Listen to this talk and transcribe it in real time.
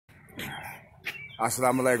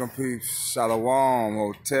Assalamu alaikum, peeps. Shalom,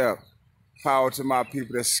 Hotep. Power to my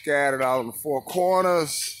people that's scattered out in the four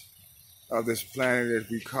corners of this planet that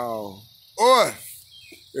we call Earth.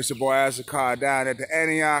 It's your boy Azakar down at the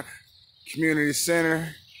Antioch Community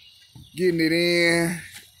Center, getting it in.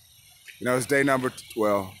 You know, it's day number,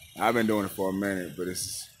 well, I've been doing it for a minute, but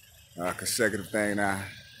it's a consecutive thing now.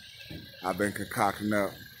 I've been concocting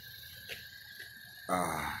up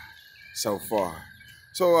so far.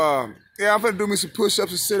 So, yeah, I'm gonna do me some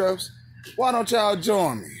push-ups and sit-ups. Why don't y'all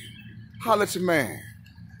join me? Holla at your man.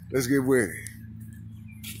 Let's get with it.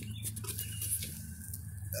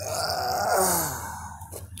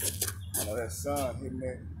 I know that sun hitting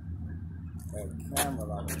that camera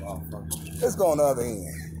like a motherfucker. Let's go on the other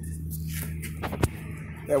end.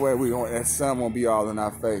 That way that sun won't be all in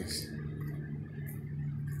our face.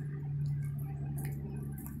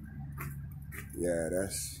 Yeah,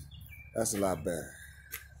 that's a lot better.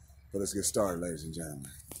 But let's get started, ladies and gentlemen.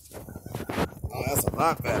 Oh, that's a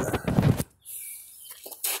lot better.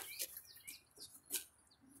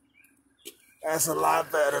 That's a lot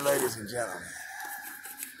better, ladies and gentlemen.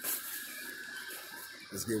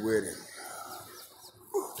 Let's get with it.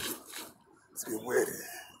 Let's get with it.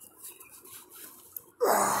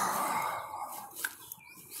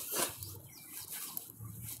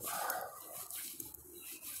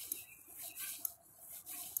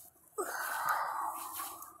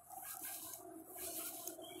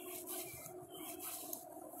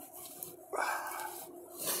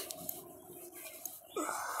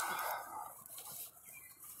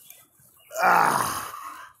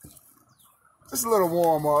 Just a little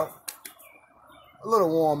warm up. A little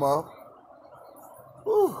warm up.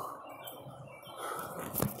 Whew.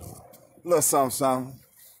 A little something, something.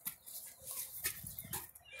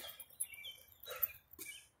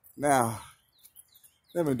 Now,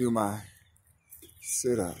 let me do my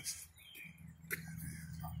sit-ups.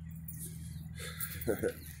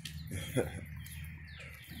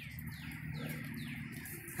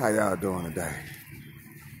 How y'all doing today?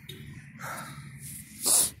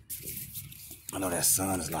 I know that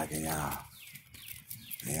sun is like in y'all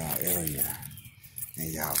area,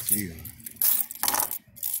 in y'all view.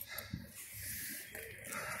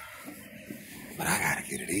 But I gotta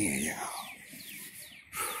get it in, y'all.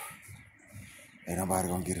 Ain't nobody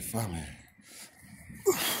gonna get it from me.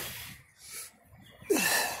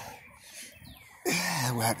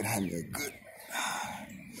 We're having to have me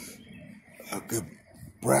a good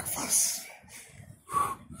breakfast.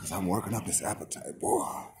 Cause I'm working up this appetite, boy.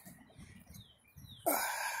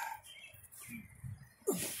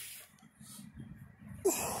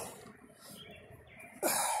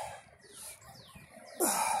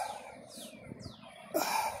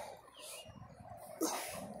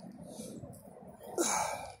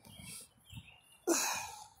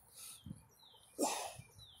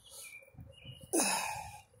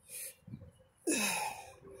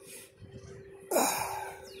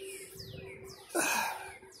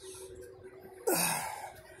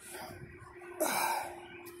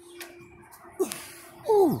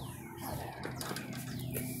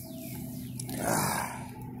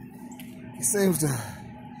 It seems to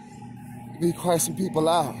be quite some people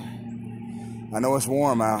out. I know it's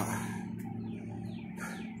warm out.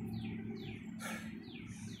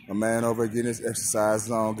 My man over getting his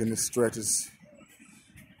exercise on, getting his stretches.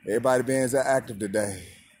 Everybody being that active today.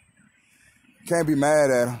 Can't be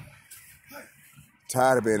mad at him.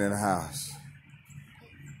 Tired of being in the house.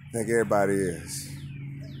 I think everybody is.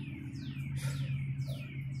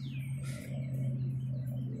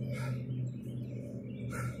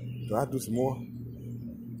 Do I do some more?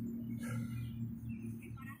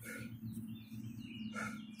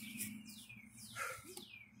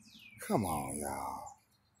 Come on, y'all.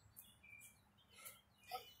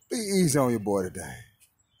 Be easy on your boy today.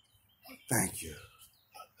 Thank you.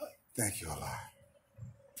 Thank you a lot.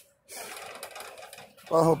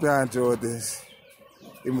 Well, I hope y'all enjoyed this.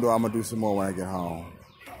 Even though I'm going to do some more when I get home.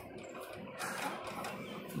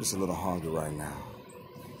 I'm just a little hungry right now.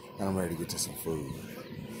 And I'm ready to get to some food.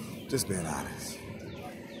 Just being honest.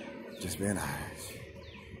 Just being honest.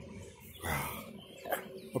 Well,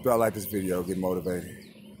 hope y'all like this video, get motivated.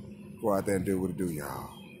 Go out there and do what it do, y'all.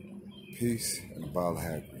 Peace and a ball of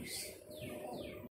happiness.